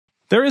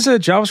There is a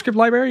JavaScript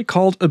library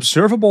called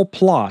observable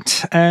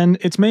plot, and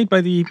it's made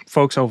by the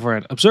folks over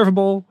at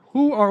Observable,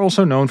 who are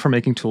also known for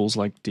making tools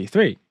like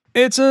D3.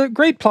 It's a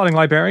great plotting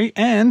library,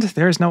 and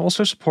there is now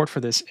also support for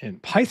this in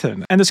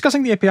Python. And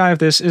discussing the API of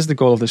this is the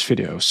goal of this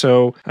video.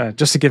 So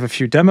just to give a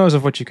few demos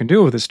of what you can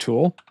do with this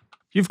tool,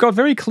 you've got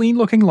very clean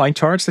looking line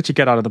charts that you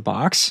get out of the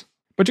box,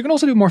 but you can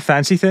also do more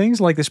fancy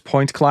things like this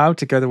point cloud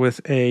together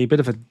with a bit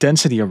of a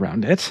density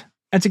around it.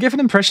 And to give an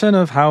impression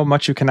of how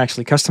much you can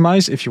actually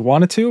customize if you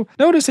wanted to,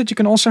 notice that you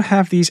can also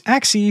have these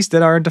axes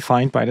that are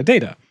defined by the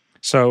data.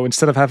 So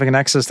instead of having an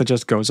axis that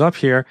just goes up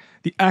here,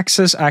 the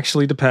axis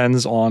actually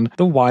depends on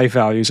the Y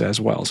values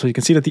as well. So you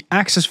can see that the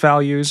axis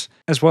values,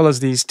 as well as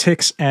these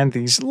ticks and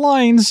these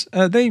lines,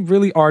 they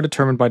really are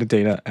determined by the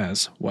data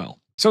as well.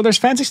 So there's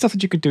fancy stuff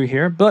that you could do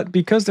here, but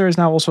because there is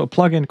now also a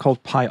plugin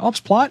called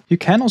pyobsplot, you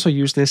can also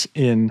use this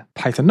in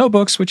Python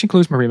notebooks, which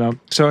includes Marimo.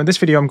 So in this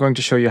video, I'm going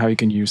to show you how you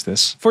can use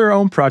this for your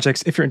own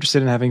projects if you're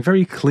interested in having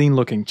very clean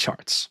looking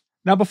charts.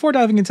 Now, before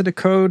diving into the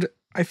code,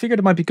 I figured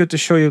it might be good to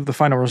show you what the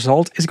final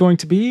result is going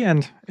to be,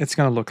 and it's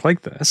going to look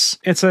like this.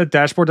 It's a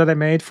dashboard that I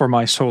made for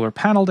my solar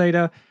panel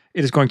data.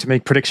 It is going to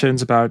make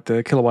predictions about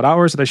the kilowatt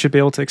hours that I should be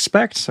able to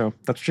expect, so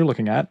that's what you're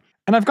looking at.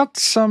 And I've got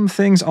some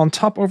things on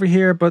top over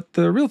here, but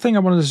the real thing I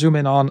wanted to zoom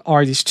in on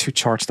are these two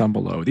charts down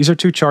below. These are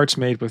two charts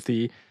made with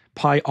the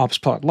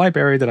pyobsplot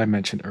library that I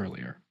mentioned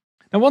earlier.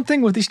 Now, one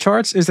thing with these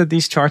charts is that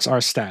these charts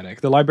are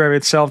static. The library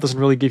itself doesn't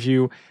really give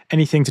you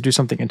anything to do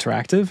something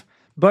interactive.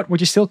 But what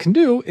you still can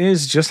do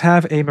is just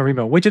have a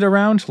Marimo widget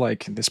around,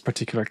 like in this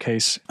particular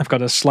case. I've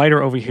got a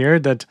slider over here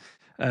that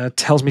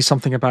tells me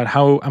something about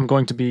how I'm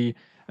going to be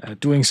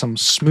doing some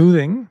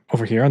smoothing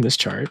over here on this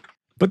chart.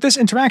 But this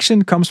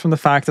interaction comes from the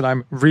fact that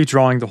I'm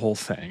redrawing the whole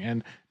thing.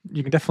 And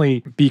you can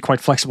definitely be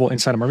quite flexible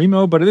inside of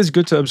Marimo, but it is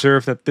good to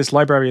observe that this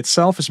library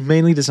itself is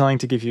mainly designed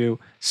to give you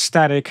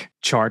static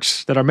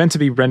charts that are meant to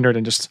be rendered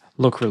and just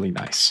look really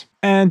nice.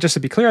 And just to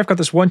be clear, I've got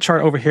this one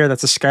chart over here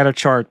that's a scatter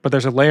chart, but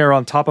there's a layer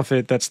on top of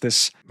it that's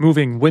this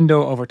moving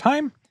window over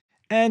time.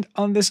 And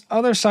on this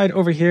other side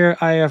over here,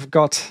 I have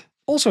got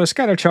also a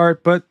scatter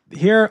chart, but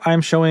here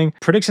I'm showing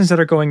predictions that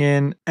are going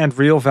in and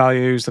real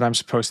values that I'm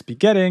supposed to be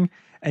getting.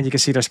 And you can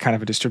see there's kind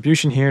of a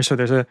distribution here. So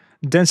there's a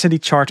density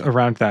chart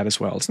around that as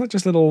well. It's not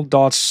just little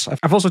dots.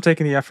 I've also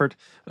taken the effort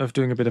of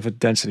doing a bit of a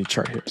density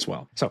chart here as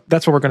well. So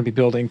that's what we're going to be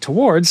building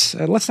towards.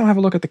 Let's now have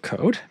a look at the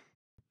code.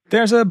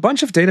 There's a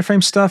bunch of data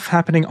frame stuff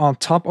happening on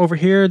top over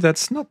here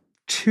that's not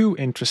too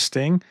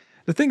interesting.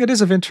 The thing that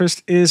is of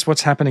interest is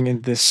what's happening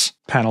in this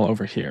panel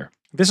over here.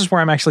 This is where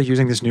I'm actually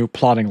using this new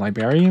plotting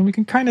library, and we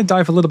can kind of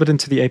dive a little bit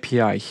into the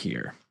API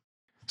here.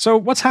 So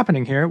what's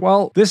happening here?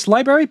 Well, this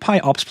library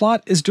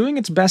pyobsplot is doing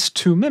its best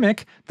to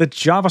mimic the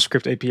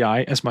JavaScript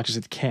API as much as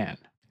it can.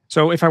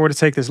 So if I were to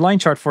take this line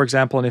chart, for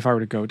example, and if I were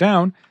to go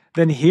down,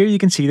 then here you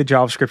can see the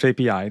JavaScript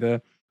API.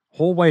 The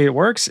whole way it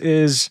works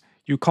is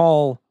you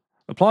call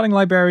the plotting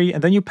library,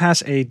 and then you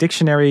pass a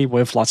dictionary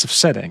with lots of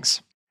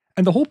settings.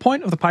 And the whole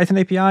point of the Python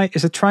API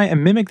is to try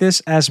and mimic this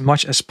as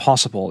much as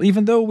possible.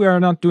 Even though we are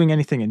not doing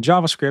anything in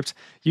JavaScript,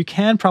 you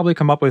can probably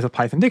come up with a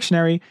Python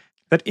dictionary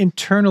that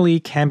internally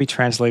can be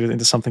translated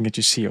into something that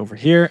you see over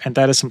here, and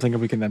that is something that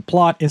we can then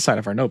plot inside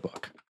of our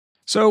notebook.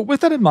 So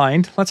with that in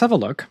mind, let's have a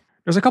look.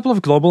 There's a couple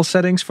of global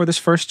settings for this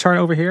first chart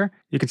over here.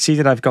 You can see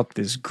that I've got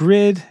this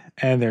grid,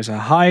 and there's a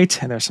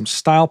height, and there's some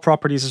style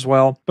properties as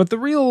well. But the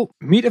real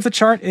meat of the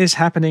chart is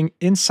happening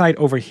inside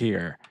over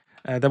here.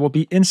 That will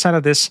be inside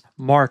of this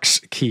marks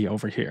key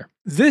over here.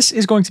 This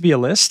is going to be a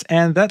list,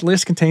 and that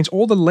list contains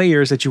all the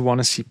layers that you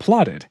want to see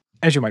plotted.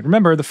 As you might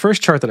remember, the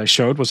first chart that I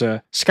showed was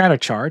a scatter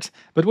chart,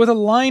 but with a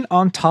line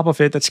on top of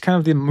it that's kind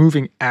of the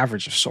moving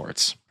average of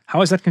sorts.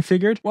 How is that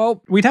configured?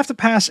 Well, we'd have to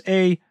pass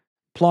a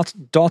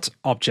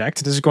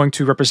plot.object. This is going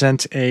to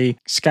represent a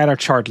scatter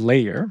chart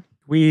layer.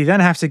 We then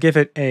have to give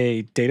it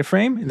a data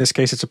frame. In this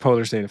case, it's a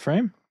polars data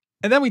frame.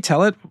 And then we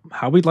tell it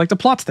how we'd like to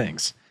plot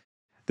things.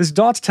 This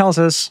dot tells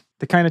us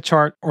the kind of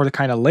chart or the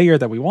kind of layer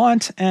that we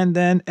want, and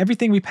then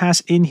everything we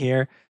pass in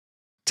here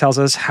tells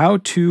us how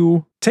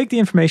to take the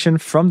information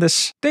from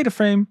this data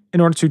frame in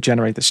order to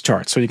generate this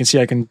chart. So you can see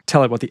I can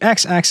tell it what the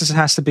x-axis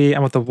has to be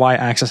and what the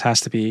y-axis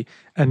has to be.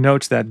 And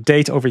note that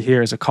date over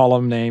here is a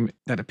column name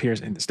that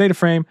appears in this data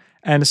frame,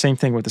 and the same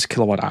thing with this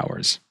kilowatt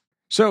hours.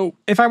 So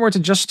if I were to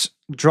just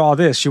draw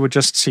this, you would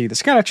just see the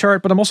scatter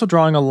chart, but I'm also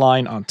drawing a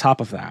line on top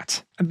of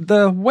that.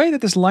 The way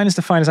that this line is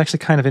defined is actually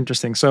kind of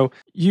interesting. So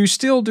you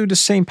still do the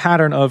same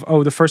pattern of,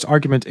 oh, the first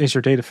argument is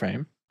your data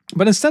frame.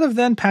 But instead of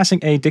then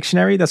passing a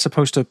dictionary that's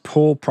supposed to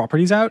pull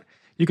properties out,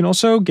 you can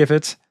also give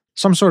it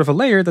some sort of a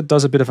layer that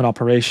does a bit of an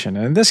operation.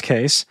 And in this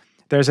case,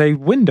 there's a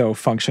window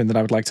function that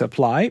I would like to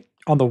apply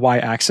on the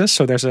y-axis.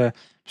 So there's a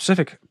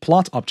specific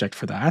plot object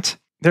for that.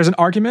 There's an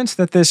argument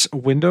that this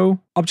window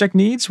object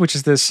needs, which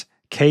is this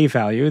k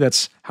value.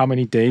 That's how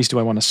many days do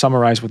I want to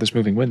summarize with this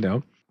moving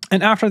window.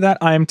 And after that,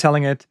 I'm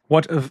telling it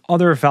what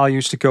other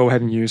values to go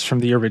ahead and use from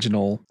the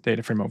original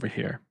data frame over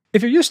here.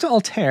 If you're used to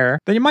Altair,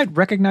 then you might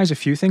recognize a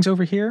few things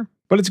over here.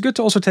 But it's good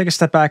to also take a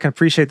step back and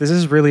appreciate this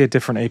is really a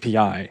different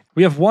API.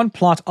 We have one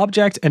plot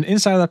object, and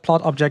inside of that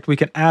plot object, we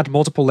can add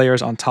multiple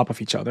layers on top of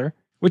each other,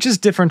 which is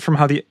different from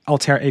how the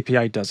Altair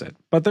API does it.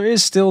 But there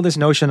is still this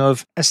notion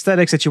of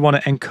aesthetics that you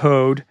want to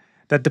encode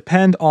that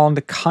depend on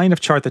the kind of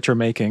chart that you're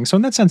making. So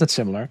in that sense, it's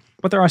similar,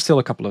 but there are still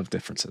a couple of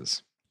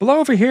differences. Below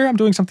over here, I'm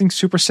doing something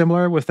super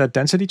similar with that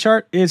density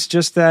chart. It's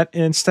just that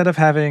instead of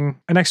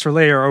having an extra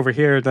layer over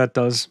here that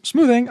does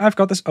smoothing, I've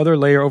got this other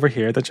layer over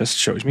here that just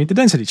shows me the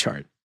density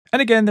chart.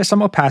 And again, there's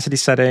some opacity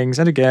settings,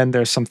 and again,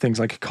 there's some things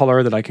like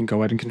color that I can go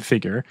ahead and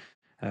configure.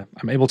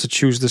 I'm able to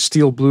choose the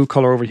steel blue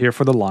color over here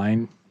for the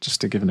line, just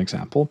to give an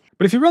example.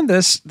 But if you run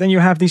this, then you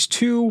have these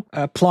two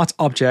plot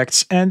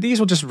objects, and these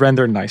will just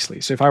render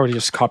nicely. So if I were to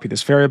just copy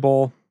this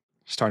variable,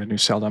 start a new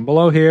cell down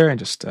below here, and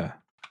just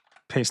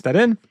paste that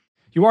in,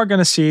 you are going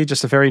to see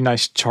just a very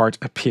nice chart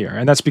appear.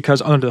 And that's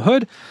because under the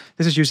hood,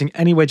 this is using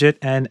any widget,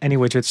 and any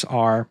widgets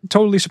are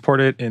totally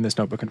supported in this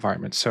notebook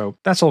environment. So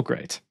that's all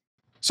great.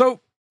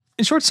 So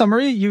in short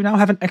summary, you now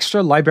have an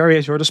extra library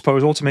at your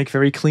disposal to make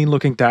very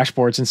clean-looking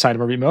dashboards inside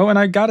of Marimo, and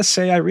I gotta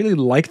say, I really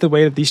like the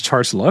way that these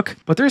charts look,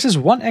 but there's this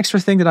one extra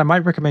thing that I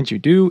might recommend you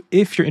do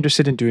if you're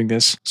interested in doing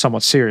this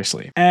somewhat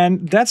seriously,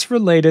 and that's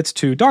related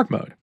to dark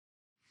mode.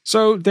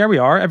 So there we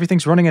are,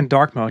 everything's running in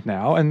dark mode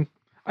now, and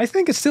I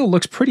think it still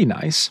looks pretty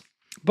nice,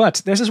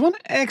 but there's this one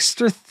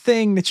extra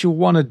thing that you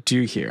want to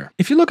do here.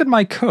 If you look at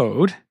my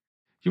code,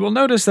 you will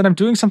notice that I'm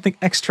doing something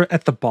extra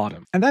at the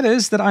bottom, and that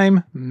is that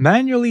I'm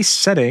manually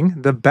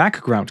setting the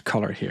background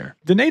color here.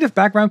 The native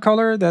background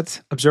color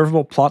that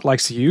observable plot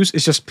likes to use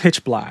is just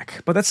pitch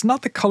black, but that's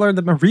not the color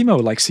that Marimo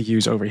likes to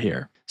use over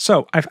here.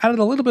 So I've added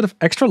a little bit of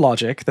extra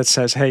logic that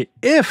says, hey,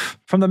 if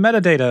from the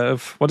metadata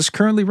of what is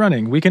currently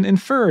running, we can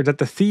infer that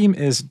the theme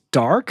is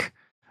dark,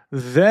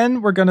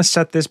 then we're going to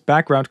set this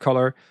background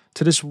color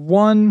to this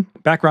one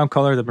background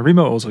color that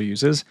Marimo also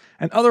uses,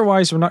 and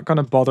otherwise we're not going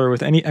to bother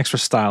with any extra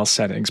style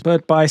settings.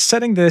 But by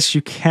setting this,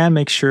 you can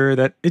make sure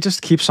that it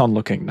just keeps on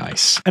looking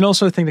nice. And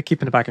also a thing to keep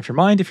in the back of your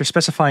mind, if you're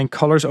specifying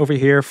colors over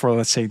here for,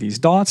 let's say, these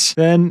dots,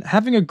 then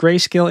having a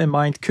grayscale in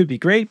mind could be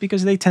great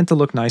because they tend to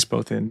look nice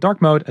both in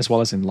dark mode as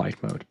well as in light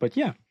mode. But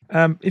yeah,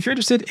 if you're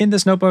interested in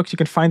this notebook, you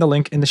can find the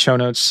link in the show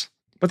notes.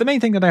 But the main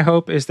thing that I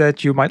hope is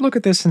that you might look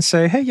at this and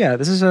say, hey, yeah,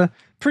 this is a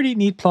pretty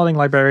neat plotting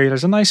library.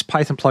 There's a nice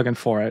Python plugin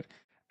for it.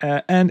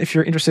 And if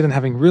you're interested in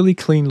having really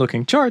clean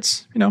looking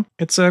charts, you know,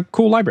 it's a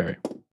cool library.